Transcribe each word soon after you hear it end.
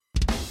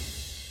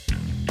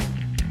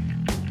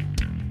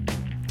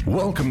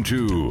Welcome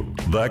to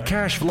the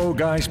Cash Flow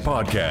Guys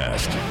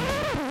podcast.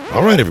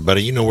 All right,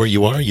 everybody, you know where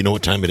you are. You know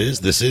what time it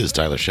is. This is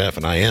Tyler Sheff,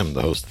 and I am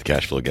the host of the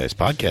Cash Flow Guys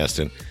podcast.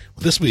 And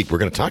this week, we're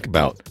going to talk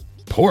about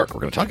pork. We're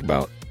going to talk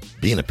about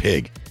being a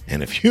pig.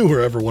 And if you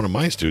were ever one of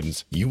my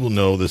students, you will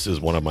know this is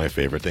one of my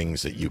favorite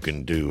things that you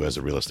can do as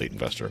a real estate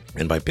investor.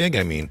 And by pig,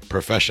 I mean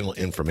professional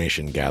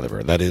information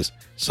gatherer. That is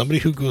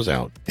somebody who goes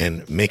out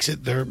and makes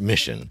it their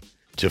mission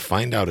to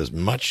find out as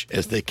much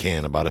as they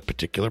can about a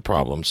particular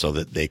problem so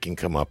that they can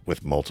come up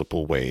with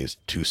multiple ways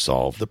to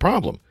solve the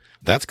problem.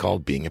 That's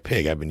called being a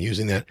pig. I've been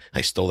using that.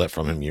 I stole that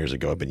from him years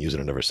ago. I've been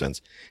using it ever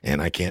since. And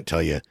I can't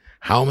tell you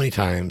how many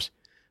times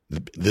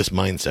this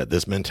mindset,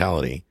 this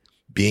mentality,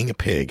 being a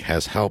pig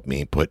has helped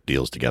me put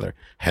deals together,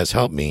 has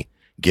helped me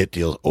get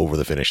deals over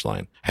the finish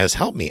line, has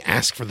helped me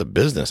ask for the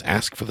business,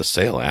 ask for the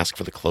sale, ask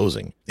for the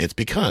closing. It's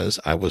because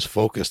I was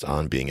focused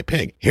on being a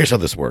pig. Here's how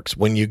this works.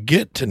 When you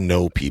get to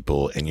know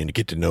people and you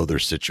get to know their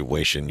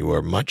situation, you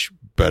are much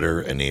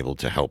better enabled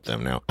to help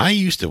them. Now, I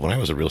used to, when I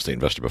was a real estate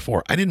investor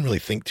before, I didn't really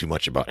think too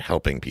much about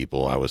helping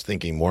people. I was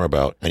thinking more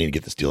about, I need to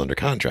get this deal under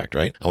contract,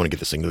 right? I want to get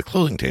this thing to the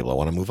closing table. I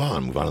want to move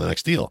on to the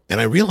next deal. And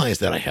I realized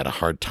that I had a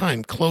hard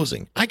time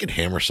closing. I could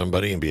hammer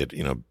somebody and be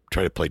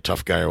try to play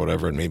tough guy or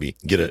whatever and maybe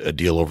get a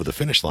deal over the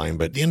finish line.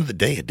 But at the end of the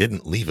day, it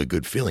didn't leave a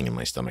good feeling in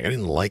my stomach. I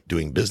didn't like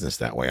doing business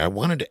that way. I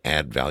wanted to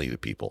add value to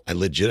people. I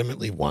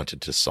legitimately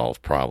wanted to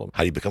solve problems.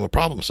 How do you become a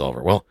problem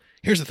solver? Well,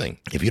 here's the thing.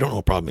 If you don't know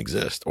a problem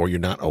exists or you're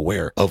not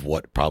aware of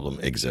what problem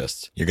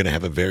exists, you're going to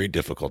have a very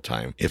difficult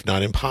time, if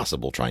not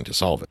impossible, trying to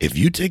solve it. If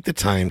you take the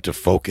time to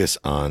focus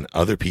on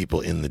other people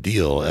in the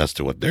deal as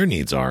to what their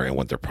needs are and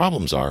what their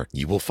problems are,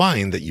 you will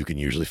find that you can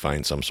usually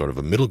find some sort of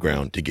a middle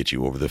ground to get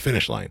you over the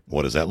finish line.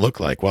 What does that look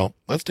like? Well,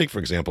 let's take, for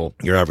example,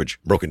 your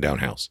average broken down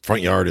house.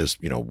 Front yard is,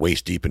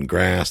 waist deep in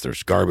grass.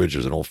 There's garbage.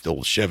 There's an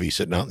old Chevy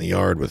sitting out in the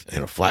yard with,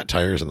 flat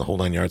tires and the whole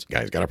 9 yards.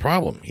 Guy's got a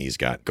problem. He's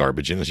got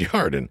garbage in his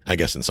yard. And I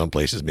guess in some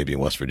places, maybe in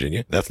West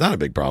Virginia, that's not a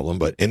big problem,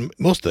 but in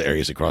most of the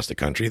areas across the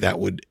country, that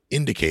would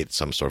indicate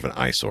some sort of an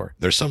eyesore.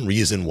 There's some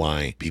reason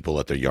why people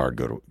let their yard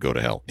go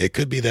to hell. It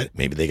could be that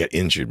maybe they got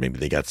injured, maybe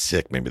they got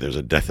sick, maybe there's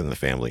a death in the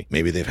family,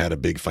 maybe they've had a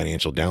big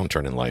financial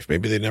downturn in life,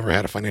 maybe they've never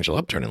had a financial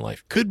upturn in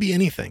life. Could be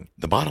anything.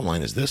 The bottom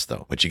line is this,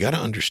 though. What you got to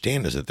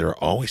understand is that there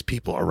are always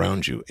people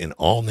around you in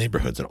all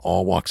neighborhoods and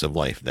all walks of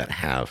life that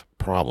have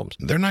problems.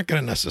 They're not going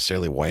to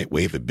necessarily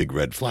wave a big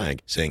red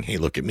flag saying, hey,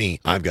 look at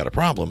me, I've got a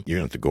problem. You're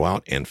going to have to go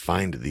out and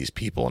find these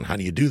people. And how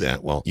do you do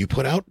that? Well, you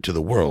put out to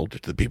the world,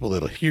 to the people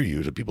that'll hear you,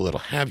 to the people that'll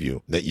have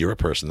you, that you're a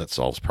person that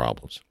solves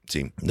problems.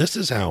 See, this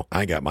is how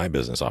I got my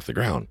business off the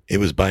ground. It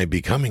was by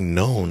becoming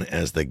known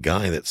as the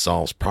guy that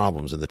solves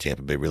problems in the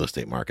Tampa Bay real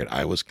estate market.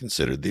 I was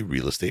considered the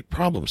real estate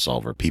problem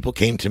solver. People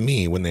came to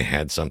me when they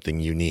had something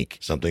unique,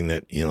 something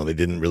that, they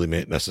didn't really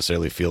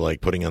necessarily feel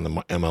like putting on the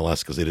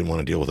MLS because they didn't want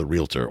to deal with a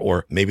realtor,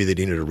 or maybe they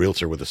needed a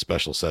realtor with a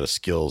special set of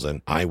skills,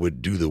 and I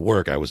would do the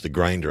work. I was the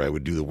grinder. I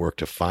would do the work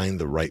to find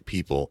the right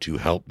people to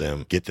help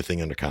them get the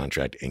thing under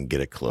contract and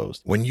get it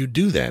closed. When you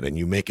do that and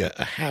you make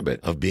a habit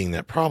of being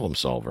that problem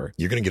solver,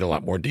 you're going to get a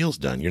lot more deals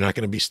done. You're not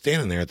going to be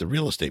standing there at the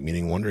real estate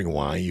meeting wondering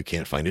why you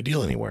can't find a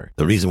deal anywhere.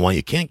 The reason why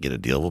you can't get a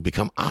deal will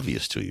become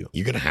obvious to you.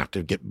 You're going to have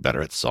to get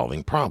better at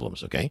solving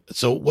problems, okay?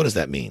 So what does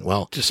that mean?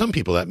 Well, to some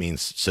people, that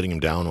means sitting them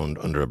down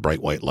under a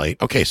bright white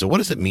light. Okay, so what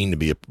does it mean to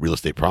be a real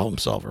estate problem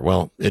solver?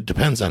 Well, it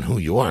depends on who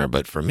you are,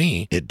 but for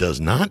me, it does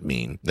not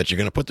mean that you're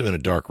going to put them in a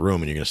dark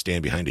room and you're going to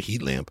stand behind a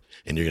heat lamp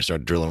and you're going to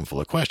start drilling them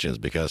full of questions,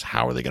 because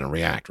how are they going to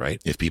react,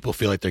 right? If people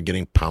feel like they're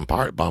getting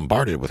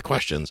bombarded with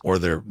questions or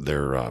their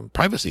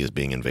privacy is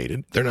being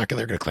invaded, they're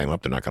going to clam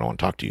up. They're not going to want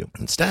to talk to you.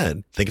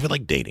 Instead, think of it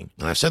like dating.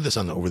 And I've said this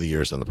over the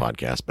years on the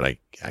podcast, but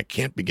I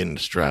can't begin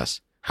to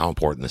stress how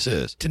important this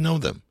is to know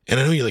them. And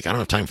I know you're like, I don't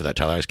have time for that,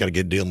 Tyler. I just got to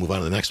get a deal and move on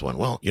to the next one.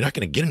 Well, you're not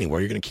going to get anywhere.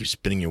 You're going to keep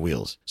spinning your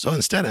wheels. So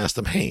instead, ask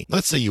them, hey,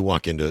 let's say you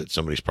walk into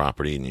somebody's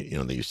property and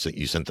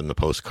you sent them the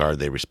postcard.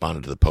 They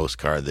responded to the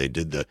postcard. They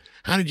did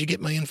how did you get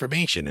my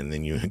information? And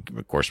then you,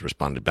 of course,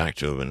 responded back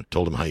to them and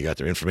told them how you got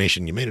their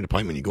information. You made an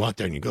appointment. You go out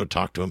there and you go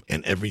talk to them,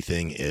 and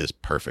everything is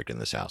perfect in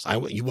this house.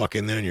 You walk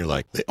in there and you're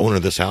like, the owner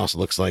of this house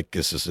looks like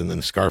this is in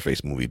the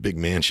Scarface movie, big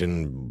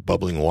mansion,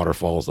 bubbling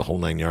waterfalls, the whole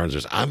 9 yards.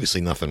 There's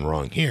obviously nothing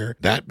wrong here.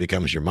 That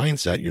becomes your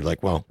mindset. You're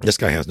like, well, this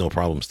guy has no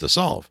problems to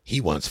solve. He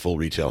wants full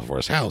retail for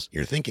his house.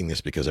 You're thinking this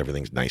because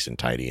everything's nice and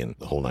tidy and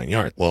the whole 9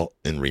 yards. Well,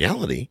 in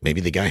reality,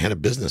 maybe the guy had a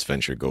business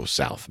venture go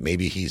south.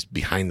 Maybe he's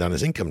behind on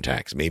his income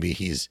tax. Maybe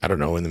he's, in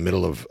the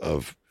middle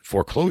of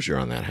foreclosure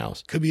on that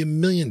house. Could be a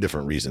million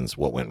different reasons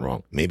what went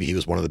wrong. Maybe he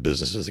was one of the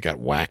businesses that got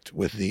whacked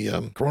with the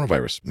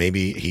coronavirus.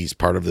 Maybe he's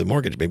part of the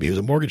mortgage. Maybe he was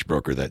a mortgage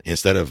broker that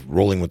instead of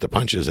rolling with the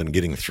punches and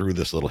getting through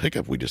this little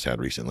hiccup we just had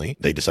recently,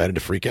 they decided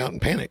to freak out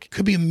and panic.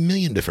 Could be a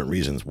million different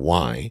reasons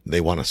why they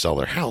want to sell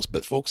their house,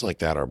 but folks like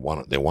that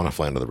want to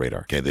fly under the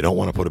radar. Okay, they don't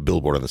want to put a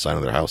billboard on the side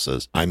of their house that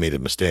says, I made a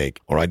mistake,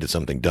 or I did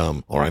something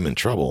dumb, or I'm in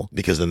trouble,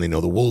 because then they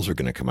know the wolves are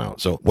going to come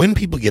out. So when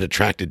people get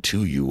attracted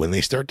to you, when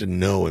they start to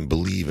know and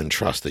believe and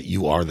trust that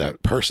you are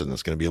that person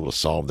that's going to be able to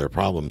solve their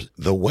problems,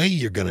 the way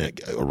you're going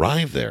to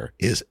arrive there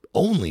is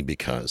only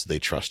because they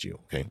trust you,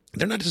 okay?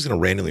 They're not just going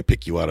to randomly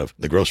pick you out of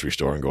the grocery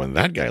store and go, and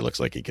that guy looks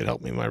like he could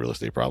help me with my real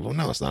estate problem.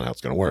 No, that's not how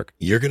it's going to work.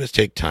 You're going to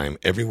take time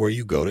everywhere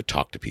you go to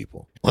talk to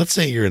people. Let's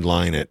say you're in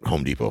line at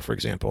Home Depot, for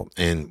example,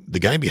 and the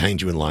guy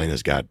behind you in line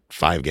has got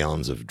 5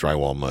 gallons of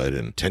drywall mud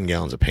and 10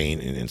 gallons of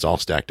paint, and it's all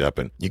stacked up,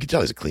 and you can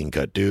tell he's a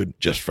clean-cut dude,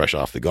 just fresh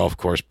off the golf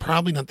course,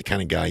 probably not the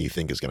kind of guy you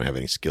think is going to have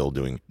any skill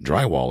doing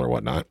drywall or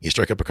whatnot. You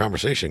strike up a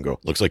conversation and go,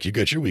 looks like you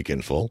got your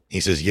weekend full.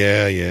 He says,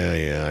 yeah,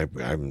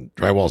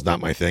 drywall's not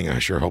my thing. I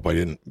sure hope I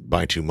didn't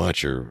buy too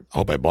much, or I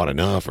hope I bought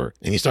enough, and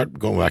you start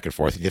going back and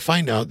forth, and you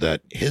find out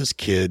that his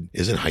kid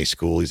is in high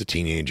school, he's a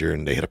teenager,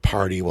 and they had a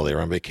party while they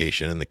were on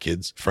vacation, and the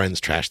kid's friends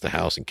trashed the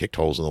house and kicked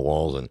holes in the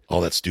walls and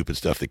all that stupid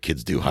stuff that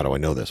kids do. How do I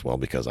know this? Well,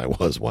 because I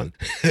was one.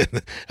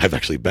 I've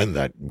actually been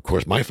that. Of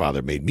course, my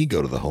father made me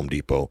go to the Home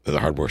Depot or the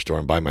hardware store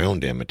and buy my own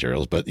damn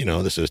materials, but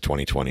this is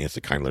 2020. It's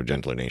a kindler,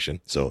 gentler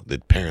nation. So the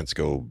parents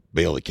go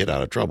bail the kid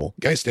out of trouble.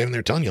 The guy's standing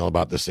there telling you all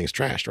about this thing's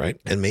trashed, right?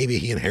 And maybe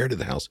he inherited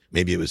the house.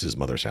 Maybe it was his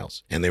mother's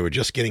house, and they were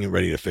just getting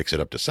ready to fix it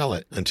up to sell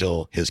it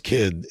until his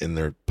kid and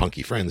their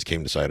punky friends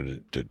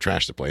decided to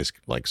trash the place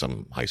like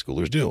some high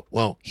schoolers do.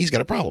 Well, he's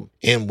got a problem.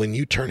 And when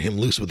you turn him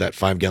loose with that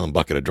 5-gallon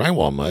bucket of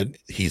drywall mud,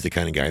 he's the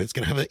kind of guy that's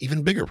going to have an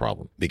even bigger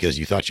problem, because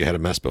you thought you had a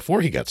mess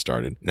before he got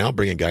started. Now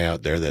bring a guy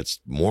out there that's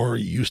more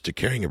used to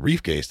carrying a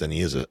briefcase than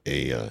he is a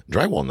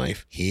drywall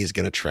knife. He's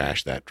going to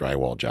trash that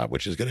drywall job,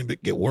 which is going to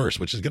get worse,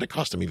 which is going to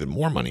cost him even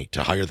more money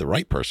to hire the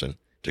right person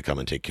to come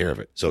and take care of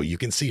it. So you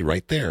can see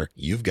right there,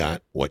 you've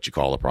got what you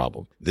call a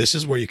problem. This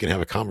is where you can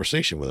have a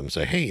conversation with them and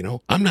say, hey,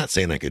 I'm not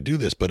saying I could do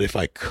this, but if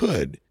I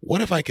could,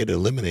 what if I could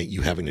eliminate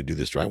you having to do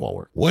this drywall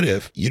work? What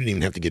if you didn't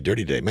even have to get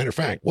dirty today? Matter of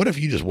fact, what if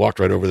you just walked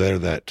right over there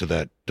to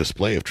that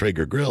display of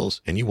Traeger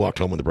grills and you walked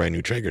home with a brand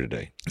new Traeger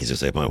today? He's going to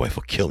say, my wife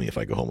will kill me if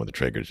I go home with a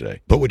Traeger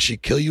today. But would she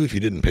kill you if you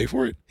didn't pay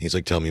for it? He's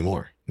like, tell me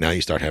more. Now you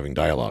start having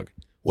dialogue.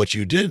 What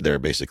you did there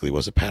basically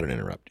was a pattern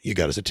interrupt. You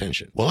got his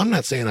attention. Well, I'm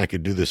not saying I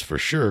could do this for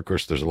sure. Of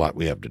course, there's a lot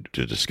we have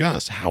to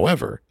discuss.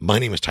 However, my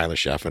name is Tyler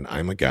Sheff, and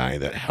I'm a guy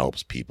that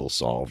helps people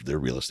solve their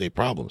real estate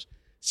problems.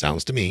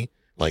 Sounds to me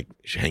like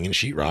hanging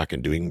sheetrock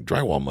and doing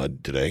drywall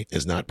mud today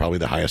is not probably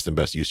the highest and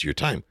best use of your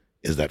time.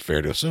 Is that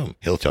fair to assume?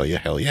 He'll tell you,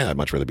 hell yeah, I'd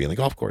much rather be on the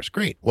golf course.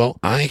 Great. Well,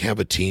 I have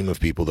a team of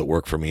people that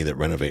work for me that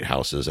renovate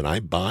houses, and I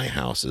buy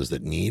houses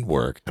that need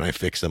work, and I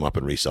fix them up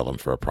and resell them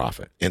for a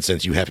profit. And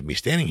since you happen to be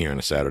standing here on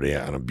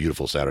a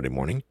beautiful Saturday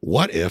morning,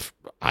 what if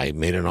I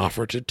made an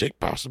offer to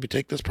possibly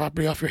take this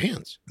property off your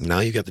hands? Now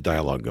you got the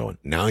dialogue going.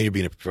 Now you're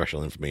being a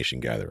professional information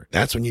gatherer.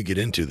 That's when you get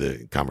into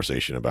the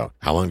conversation about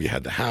how long have you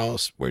had the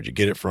house? Where'd you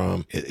get it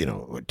from?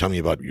 Tell me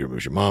about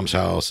was your mom's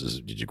house?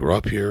 Did you grow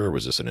up here? Or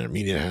was this an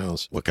intermediate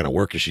house? What kind of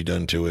work has she done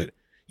to it?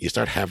 You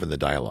start having the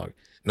dialogue.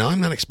 Now, I'm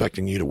not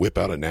expecting you to whip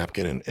out a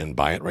napkin and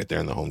buy it right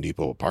there in the Home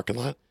Depot parking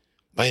lot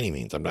by any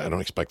means. I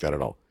don't expect that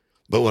at all.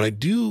 But what I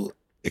do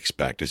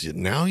expect is that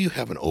now you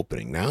have an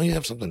opening. Now you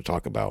have something to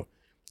talk about.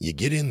 You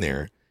get in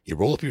there, you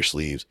roll up your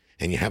sleeves,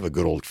 and you have a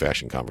good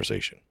old-fashioned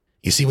conversation.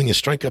 You see, when you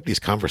strike up these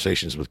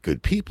conversations with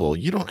good people,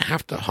 you don't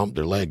have to hump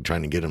their leg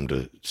trying to get them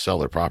to sell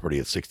their property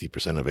at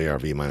 60% of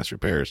ARV minus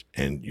repairs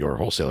and your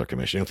wholesaler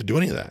commission. You don't have to do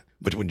any of that.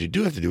 But what you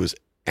do have to do is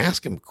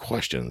ask them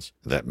questions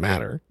that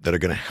matter, that are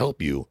going to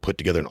help you put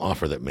together an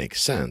offer that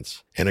makes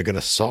sense and are going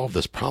to solve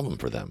this problem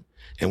for them.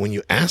 And when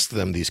you ask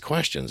them these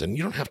questions, and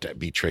you don't have to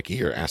be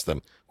tricky or ask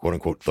them, quote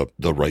unquote,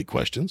 the right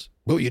questions,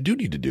 but what you do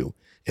need to do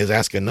is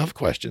ask enough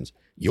questions,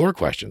 your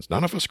questions,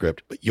 not off a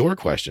script, but your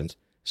questions,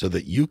 so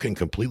that you can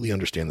completely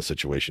understand the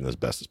situation as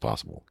best as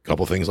possible. A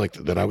couple things like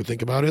that I would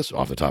think about is,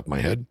 off the top of my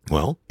head,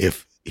 well,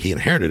 if he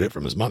inherited it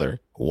from his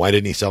mother, why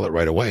didn't he sell it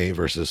right away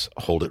versus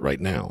hold it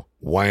right now?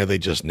 Why are they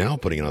just now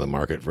putting it on the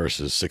market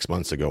versus 6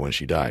 months ago when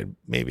she died?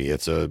 Maybe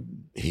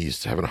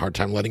he's having a hard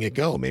time letting it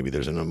go. Maybe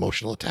there's an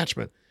emotional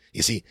attachment.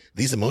 You see,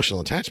 these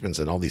emotional attachments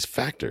and all these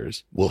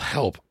factors will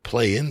help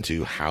play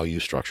into how you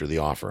structure the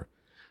offer.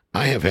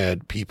 I have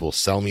had people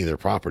sell me their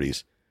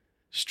properties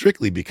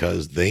strictly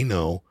because they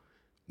know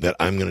that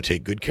I'm going to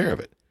take good care of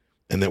it,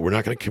 and that we're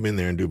not going to come in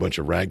there and do a bunch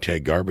of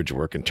ragtag garbage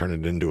work and turn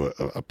it into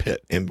a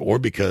pit, or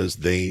because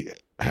they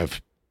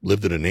have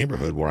lived in a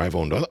neighborhood where I've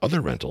owned other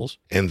rentals,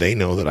 and they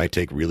know that I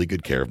take really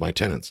good care of my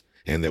tenants,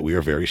 and that we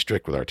are very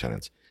strict with our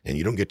tenants. And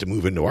you don't get to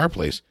move into our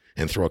place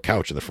and throw a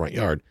couch in the front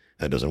yard.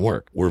 That doesn't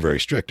work. We're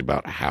very strict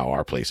about how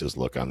our places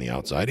look on the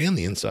outside and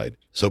the inside.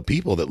 So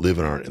people that live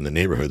in the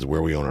neighborhoods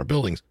where we own our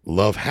buildings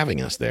love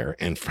having us there,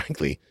 and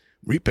frankly,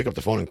 pick up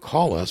the phone and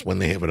call us when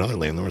they have another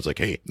landlord. It's like,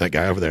 hey, that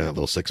guy over there in that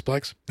little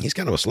sixplex, he's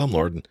kind of a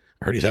slumlord, and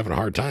I heard he's having a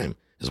hard time.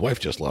 His wife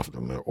just left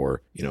him,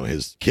 or,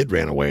 his kid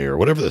ran away, or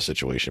whatever the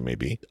situation may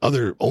be.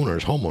 Other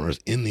homeowners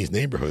in these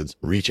neighborhoods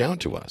reach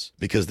out to us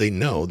because they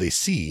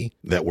see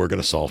that we're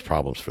going to solve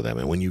problems for them.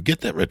 And when you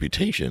get that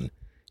reputation,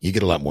 you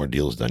get a lot more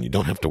deals done. You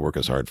don't have to work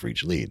as hard for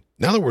each lead.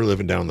 Now that we're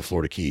living down in the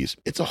Florida Keys,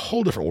 it's a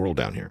whole different world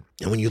down here.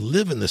 And when you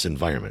live in this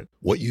environment,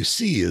 what you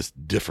see is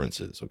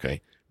differences,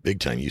 okay? Big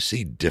time. You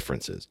see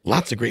differences.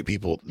 Lots of great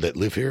people that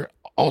live here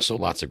Also,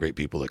 lots of great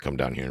people that come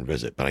down here and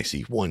visit, but I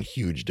see one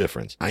huge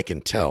difference. I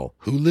can tell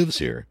who lives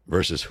here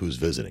versus who's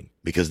visiting,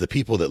 because the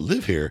people that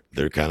live here,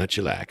 they're kind of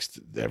chillaxed.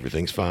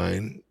 Everything's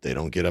fine. They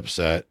don't get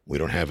upset. We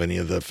don't have any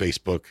of the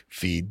Facebook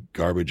feed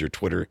garbage or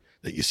Twitter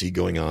that you see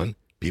going on.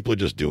 People are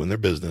just doing their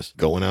business,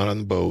 going out on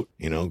the boat,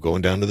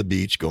 going down to the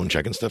beach, going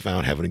checking stuff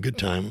out, having a good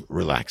time,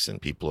 relaxing.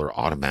 People are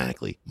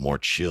automatically more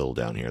chill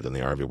down here than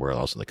they are everywhere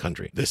else in the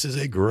country. This is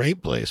a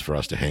great place for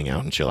us to hang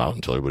out and chill out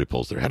until everybody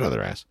pulls their head out of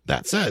their ass.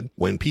 That said,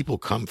 when people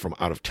come from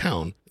out of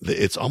town,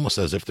 it's almost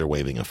as if they're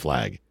waving a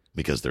flag,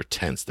 because they're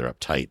tense, they're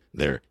uptight,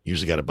 they're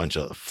usually got a bunch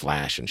of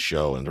flash and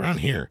show. And around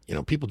here,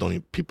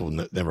 people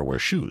never wear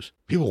shoes.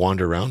 People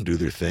wander around, do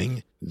their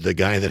thing. The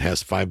guy that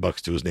has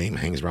 $5 to his name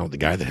hangs around with the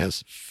guy that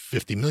has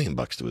 50 million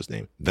bucks to his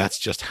name. That's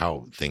just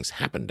how things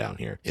happen down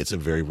here. It's a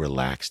very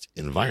relaxed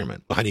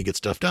environment. How do you get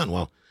stuff done?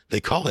 Well, they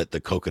call it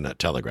the Coconut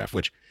Telegraph,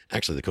 which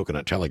actually the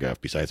Coconut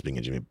Telegraph, besides being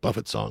a Jimmy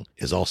Buffett song,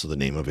 is also the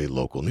name of a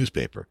local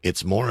newspaper.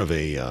 It's more of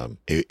a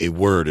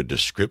word, a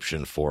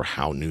description for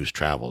how news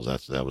travels.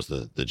 That was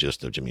the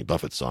gist of Jimmy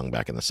Buffett's song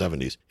back in the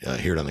 70s.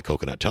 Hear it on the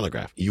Coconut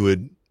Telegraph. You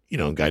would,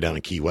 a guy down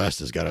in Key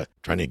West is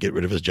trying to get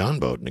rid of his John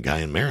boat, and a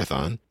guy in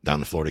Marathon down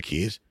the Florida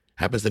Keys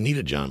happens to need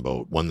a John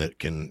boat, one that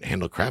can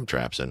handle crab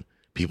traps, and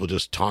people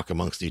just talk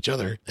amongst each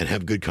other and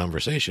have good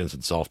conversations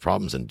and solve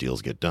problems, and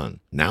deals get done.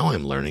 Now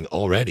I'm learning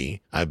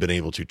already. I've been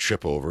able to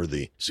trip over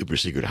the super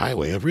secret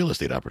highway of real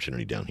estate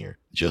opportunity down here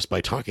just by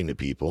talking to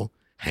people,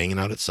 hanging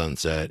out at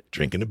sunset,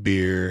 drinking a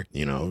beer,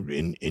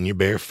 in your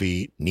bare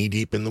feet, knee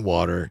deep in the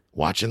water,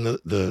 watching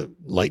the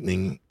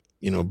lightning,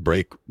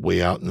 break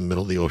way out in the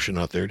middle of the ocean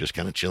out there, just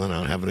kind of chilling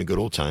out, having a good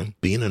old time,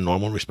 being a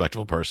normal,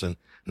 respectable person,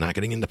 not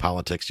getting into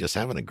politics, just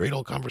having a great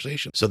old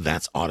conversation. So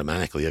that's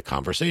automatically a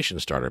conversation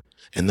starter.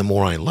 And the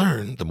more I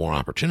learn, the more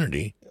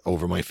opportunity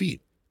over my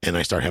feet. And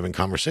I start having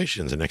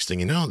conversations. And next thing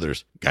you know,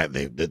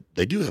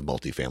 they do have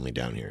multifamily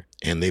down here,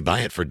 and they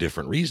buy it for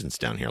different reasons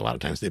down here. A lot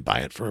of times they buy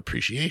it for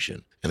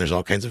appreciation. And there's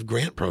all kinds of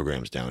grant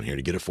programs down here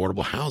to get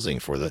affordable housing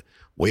for the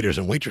waiters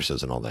and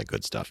waitresses and all that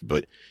good stuff.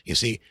 But you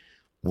see,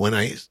 when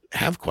I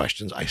have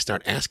questions, I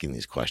start asking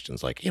these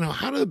questions like,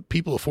 how do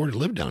people afford to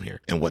live down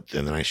here? And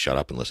then I shut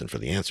up and listen for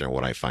the answer. And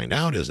what I find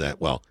out is that,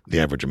 well,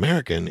 the average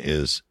American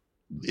is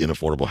in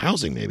affordable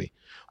housing maybe,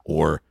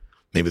 or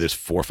maybe there's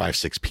 4, 5,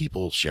 6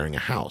 people sharing a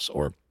house,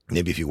 or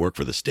maybe if you work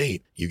for the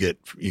state, you get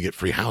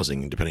free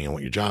housing depending on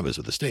what your job is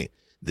with the state.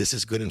 This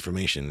is good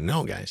information to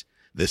know, guys.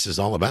 This is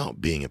all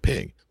about being a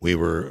pig. We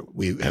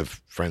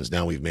have friends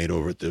now we've made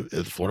over at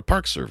the Florida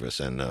Park Service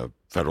and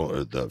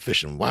the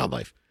Fish and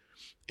Wildlife.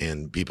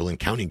 And people in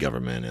county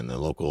government and the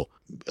local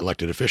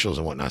elected officials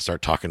and whatnot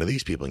start talking to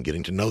these people and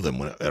getting to know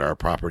them at our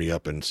property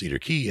up in Cedar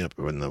Key, up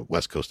in the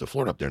west coast of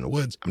Florida, up there in the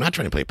woods. I'm not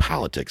trying to play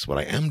politics. What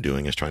I am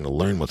doing is trying to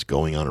learn what's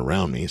going on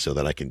around me so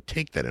that I can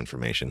take that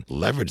information,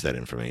 leverage that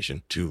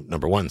information to,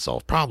 number one,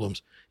 solve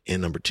problems,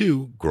 and number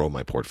two, grow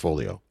my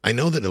portfolio. I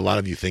know that a lot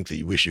of you think that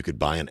you wish you could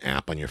buy an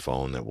app on your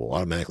phone that will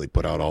automatically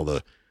put out all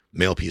the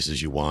mail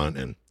pieces you want,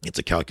 and it's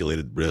a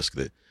calculated risk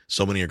that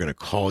so many are going to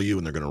call you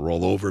and they're going to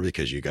roll over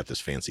because you got this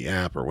fancy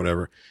app or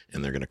whatever.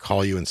 And they're going to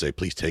call you and say,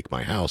 please take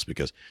my house,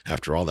 because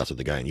after all, that's what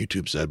the guy on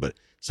YouTube said. But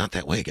it's not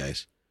that way,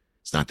 guys.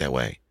 It's not that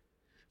way.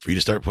 For you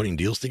to start putting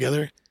deals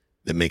together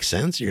that make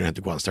sense, you're going to have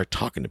to go out and start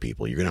talking to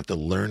people. You're going to have to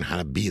learn how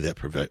to be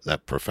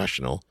that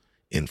professional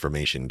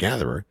information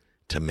gatherer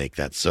to make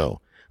that so.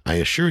 I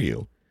assure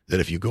you that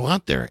if you go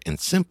out there and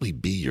simply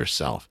be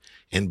yourself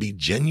and be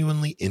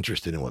genuinely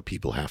interested in what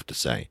people have to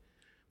say,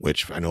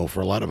 which I know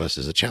for a lot of us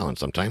is a challenge.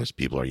 Sometimes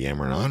people are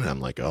yammering on and I'm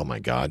like, oh my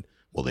God,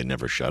 will they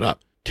never shut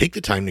up? Take the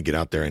time to get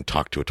out there and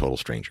talk to a total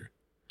stranger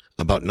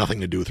about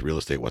nothing to do with real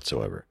estate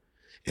whatsoever,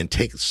 and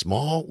take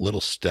small little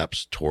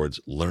steps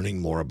towards learning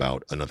more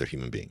about another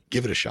human being.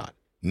 Give it a shot.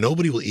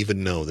 Nobody will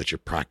even know that you're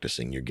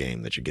practicing your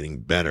game, that you're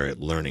getting better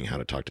at learning how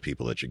to talk to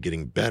people, that you're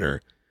getting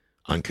better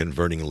on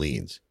converting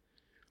leads.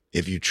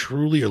 If you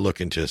truly are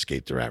looking to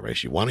escape the rat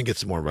race, you want to get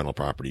some more rental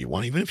property,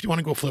 even if you want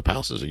to go flip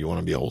houses or you want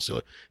to be a wholesaler,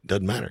 it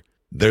doesn't matter.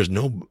 There's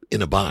no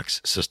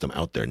in-a-box system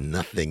out there.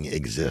 Nothing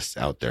exists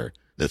out there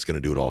that's going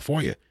to do it all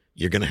for you.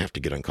 You're going to have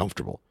to get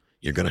uncomfortable.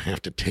 You're going to have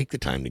to take the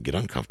time to get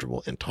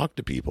uncomfortable and talk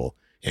to people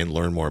and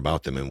learn more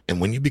about them. And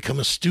when you become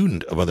a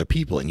student of other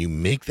people and you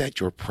make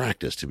that your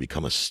practice to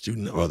become a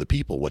student of other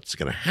people, what's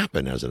going to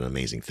happen as an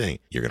amazing thing,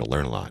 you're going to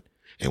learn a lot.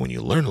 And when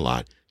you learn a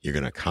lot, you're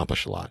going to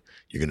accomplish a lot.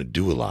 You're going to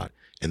do a lot.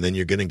 And then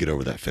you're going to get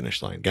over that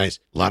finish line. Guys,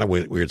 a lot of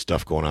weird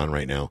stuff going on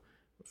right now,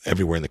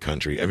 everywhere in the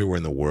country, everywhere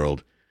in the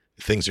world.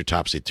 Things are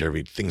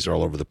topsy-turvy. Things are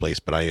all over the place.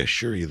 But I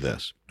assure you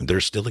this,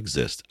 there still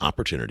exists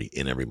opportunity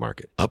in every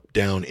market. Up,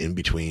 down, in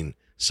between,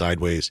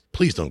 sideways.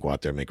 Please don't go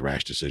out there and make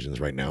rash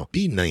decisions right now.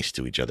 Be nice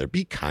to each other.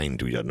 Be kind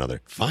to each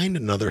other. Find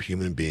another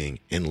human being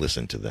and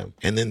listen to them.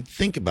 And then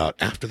think about,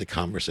 after the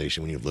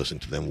conversation, when you've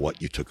listened to them,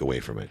 what you took away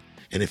from it.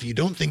 And if you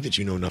don't think that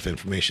you know enough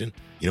information,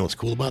 you know what's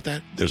cool about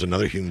that? There's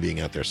another human being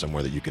out there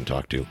somewhere that you can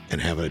talk to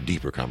and have a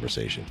deeper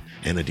conversation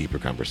and a deeper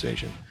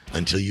conversation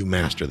until you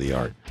master the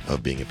art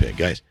of being a pig.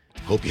 Guys,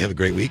 Hope you have a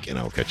great week, and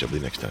I will catch up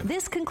with you next time.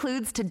 This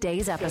concludes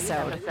today's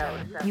episode.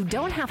 You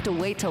don't have to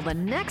wait till the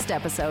next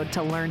episode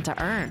to learn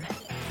to earn.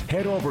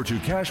 Head over to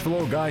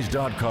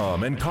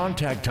cashflowguys.com and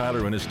contact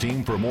Tyler and his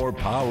team for more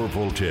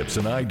powerful tips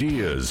and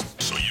ideas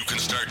so you can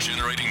start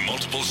generating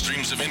multiple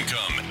streams of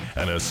income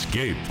and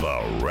escape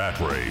the rat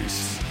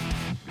race.